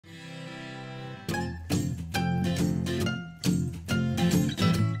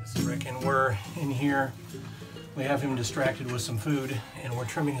we're in here. We have him distracted with some food, and we're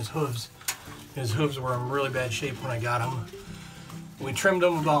trimming his hooves. His hooves were in really bad shape when I got them. We trimmed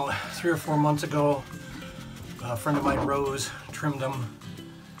them about 3 or 4 months ago. A friend of mine, Rose, trimmed them.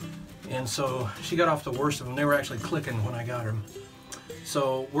 And so she got off the worst of them. They were actually clicking when I got them.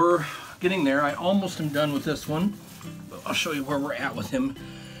 So we're getting there. I almost am done with this one. I'll show you where we're at with him.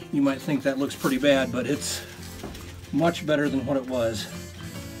 You might think that looks pretty bad, but it's much better than what it was.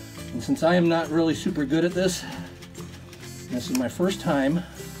 And since I am not really super good at this, this is my first time,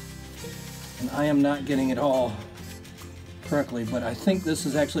 and I am not getting it all correctly, but I think this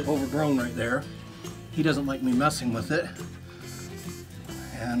is actually overgrown right there. He doesn't like me messing with it,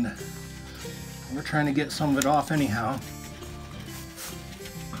 and we're trying to get some of it off anyhow.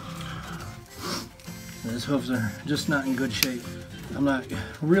 His hooves are just not in good shape. I'm not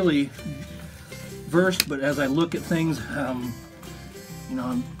really versed, but as I look at things, you know,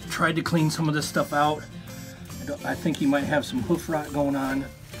 I've tried to clean some of this stuff out. I think he might have some hoof rot going on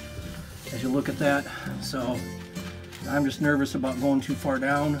as you look at that. So I'm just nervous about going too far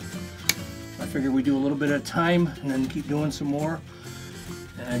down. I figure we do a little bit at a time and then keep doing some more.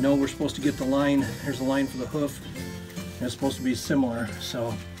 And I know we're supposed to get the line. Here's the line for the hoof. And it's supposed to be similar.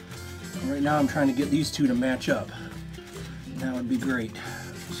 So right now I'm trying to get these two to match up. That would be great.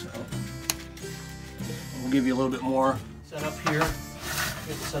 So we'll give you a little bit more set up here.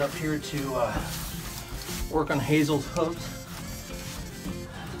 Get set up here to work on Hazel's hooves.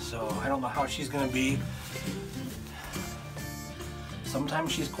 So I don't know how she's going to be.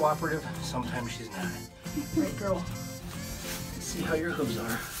 Sometimes she's cooperative, sometimes she's not. Right, girl? Let's see how your hooves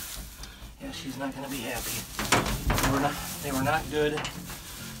are. Yeah, she's not going to be happy. They were not good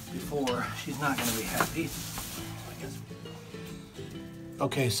before. She's not going to be happy.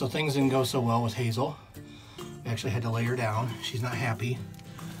 Okay, so things didn't go so well with Hazel. We actually had to lay her down. She's not happy.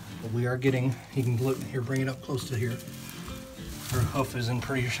 But we are getting, you can look here, bring it up close to here. Her hoof is in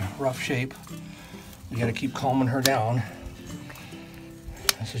pretty rough shape. We got to keep calming her down.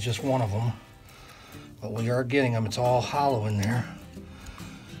 This is just one of them. But we are getting them. It's all hollow in there.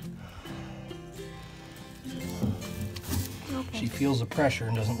 Okay. She feels the pressure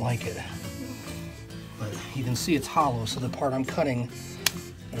and doesn't like it. But you can see it's hollow, so the part I'm cutting,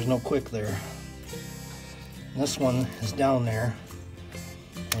 there's no quick there. And this one is down there.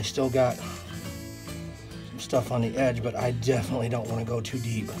 I still got some stuff on the edge, but I definitely don't want to go too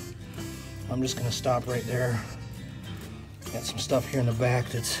deep. I'm just going to stop right there. Got some stuff here in the back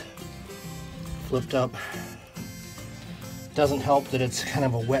that's flipped up. Doesn't help that it's kind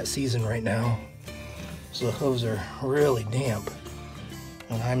of a wet season right now, so the hooves are really damp.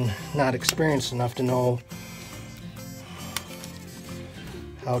 And I'm not experienced enough to know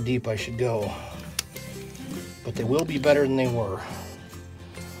how deep I should go. But they will be better than they were.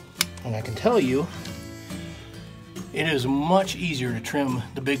 And I can tell you, it is much easier to trim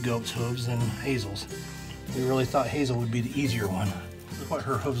the big goat's hooves than Hazel's. We really thought Hazel would be the easier one. This is what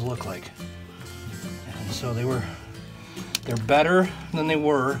her hooves look like. And so they're better than they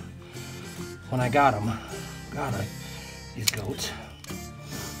were when I got them. These goats.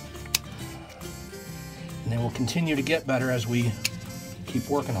 And they will continue to get better as we keep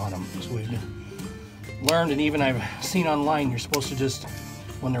working on them. So we've learned, and even I've seen online, you're supposed to just,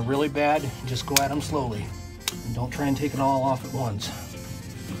 when they're really bad, just go at them slowly. And don't try and take it all off at once.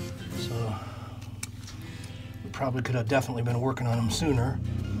 So we probably could have definitely been working on them sooner,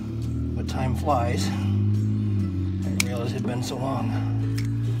 but time flies. I didn't realize it had been so long.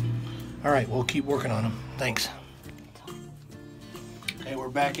 All right, we'll keep working on them. Thanks. Okay, we're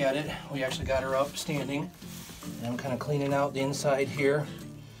back at it. We actually got her up standing. And I'm kind of cleaning out the inside here.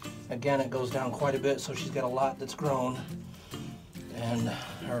 Again, it goes down quite a bit, so she's got a lot that's grown,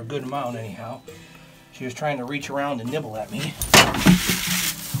 or a good amount anyhow. She was trying to reach around and nibble at me.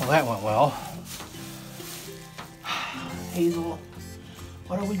 Well, that went well. Hazel,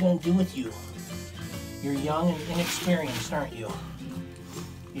 what are we going to do with you? You're young and inexperienced, aren't you?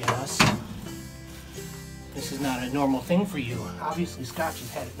 Yes. This is not a normal thing for you. Obviously, Scotch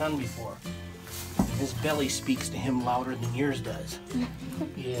has had it done before. His belly speaks to him louder than yours does.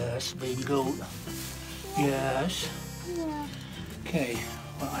 Yes, baby goat. Yes. Yeah. Okay.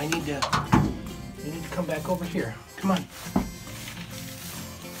 Well, you need to come back over here. Come on.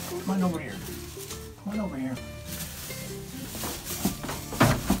 Come on over here. Come on over here.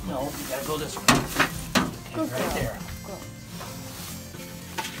 No, you gotta go this way. Okay, right there.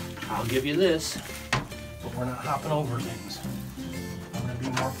 I'll give you this, but we're not hopping over things. I'm going to be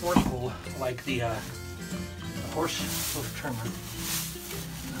more forceful, like the horse hoof trimmer.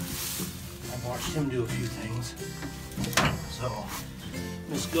 I've watched him do a few things. So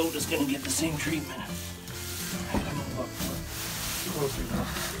This goat is going to get the same treatment. I gotta move up closer now.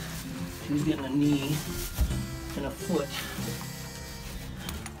 She's getting a knee and a foot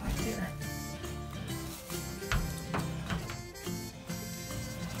right there.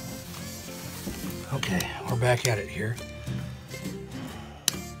 Okay, we're back at it here.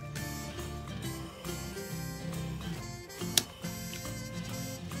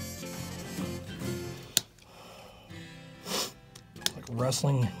 Like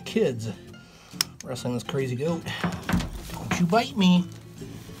wrestling kids. Wrestling this crazy goat. Don't you bite me.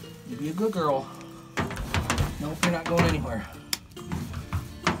 You be a good girl. Nope, you're not going anywhere.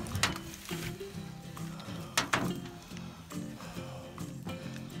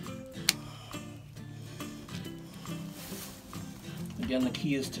 Again, the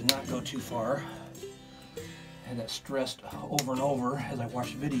key is to not go too far. I had that stressed over and over as I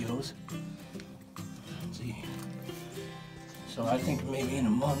watched videos. Let's see. So I think maybe in a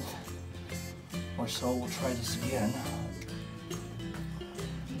month or so we'll try this again.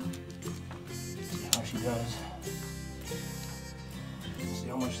 See how she does. See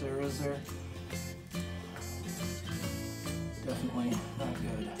how much there is there. Definitely not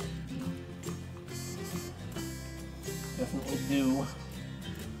good. Definitely do.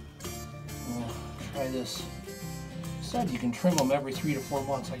 We'll try this. Said you can trim them every 3 to 4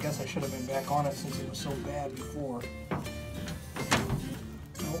 months. I guess I should have been back on it since it was so bad before.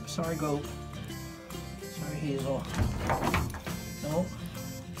 Nope, sorry goat. Sorry Hazel. Nope.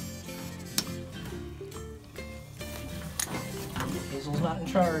 Hazel's not in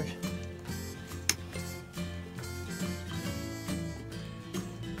charge.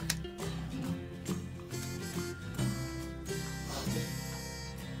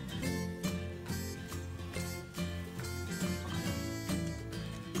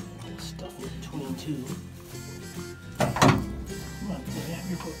 Too. Come on, let me have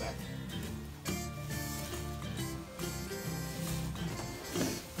your foot back.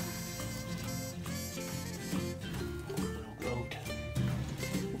 Little goat.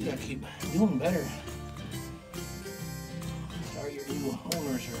 You gotta keep doing better. Sorry, your new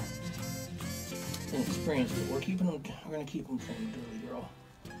owners are inexperienced, but we're gonna keep them from the girly girl.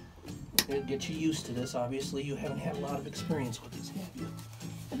 We're gonna get you used to this. Obviously, you haven't had a lot of experience with this, have you?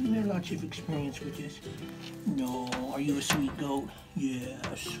 Have you had lots of experience with this? No. Are you a sweet goat?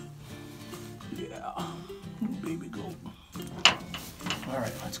 Yes. Yeah. Baby goat.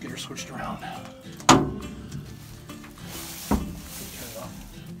 Alright, let's get her switched around. Turn it off.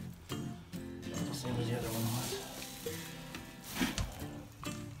 That's the same as the other one was.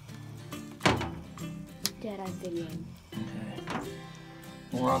 Dad, I'm videoing. Okay.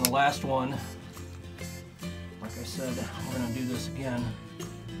 We're on the last one. Like I said, we're going to do this again.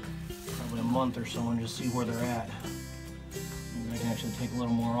 Probably a month or so and just see where they're at. Maybe I can actually take a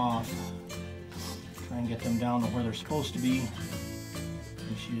little more off. Try and get them down to where they're supposed to be.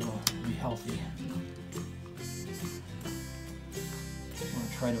 And she'll be healthy. I'm going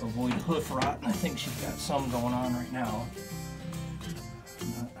to try to avoid hoof rot, and I think she's got some going on right now.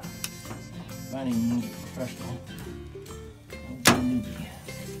 Not any new professional. I'll be a newbie.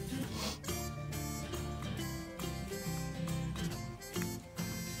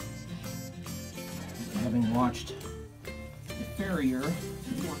 Having watched the farrier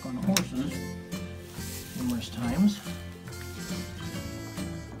work on horses numerous times,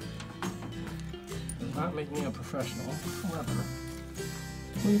 does not make me a professional. However,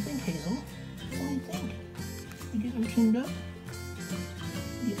 what do you think, Hazel? What do you think? You getting them trimmed up?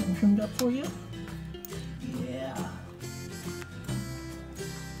 Get them trimmed up for you? Yeah.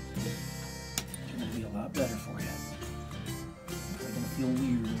 It's going to be a lot better for you. Probably going to feel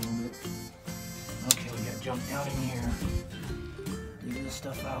weird a little bit. Okay, we got to jump down in here. Dig this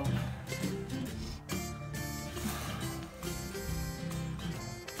stuff out.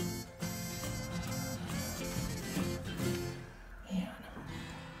 Man,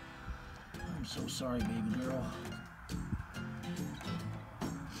 I'm so sorry, baby girl.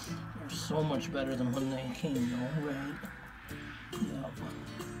 They're so much better than when they came, though, right? Yep.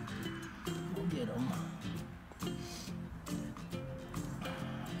 We'll get them.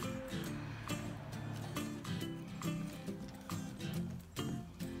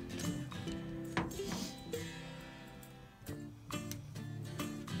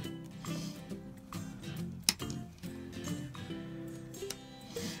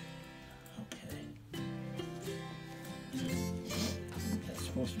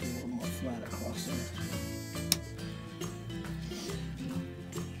 Supposed to be a little more flat across there.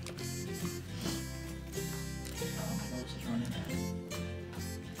 Oh, my nose is running.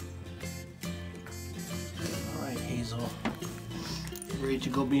 Alright, Hazel. Ready to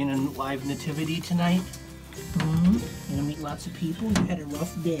go be in a live nativity tonight? Mm-hmm. You gonna meet lots of people? You had a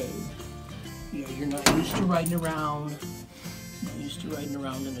rough day. Yeah, you're not used to riding around. Not used to riding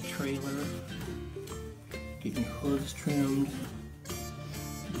around in a trailer. Getting your hooves trimmed.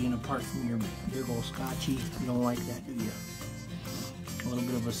 Being apart from your big old Scotchy. You don't like that, do you? A little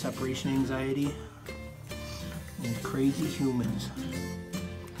bit of a separation anxiety. And crazy humans.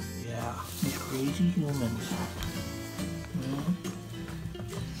 Yeah, these crazy humans.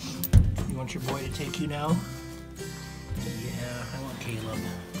 You want your boy to take you now? Yeah, I want Caleb.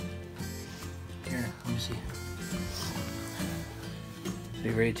 Here, let me see. So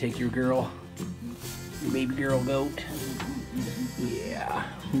you ready to take your girl? Your baby girl goat? Yeah,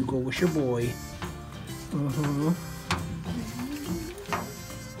 you go with your boy.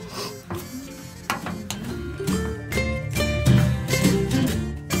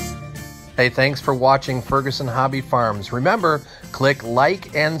 Hey, thanks for watching Ferguson Hobby Farms. Remember, click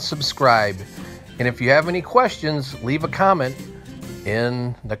like and subscribe. And if you have any questions, leave a comment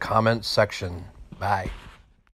in the comments section. Bye.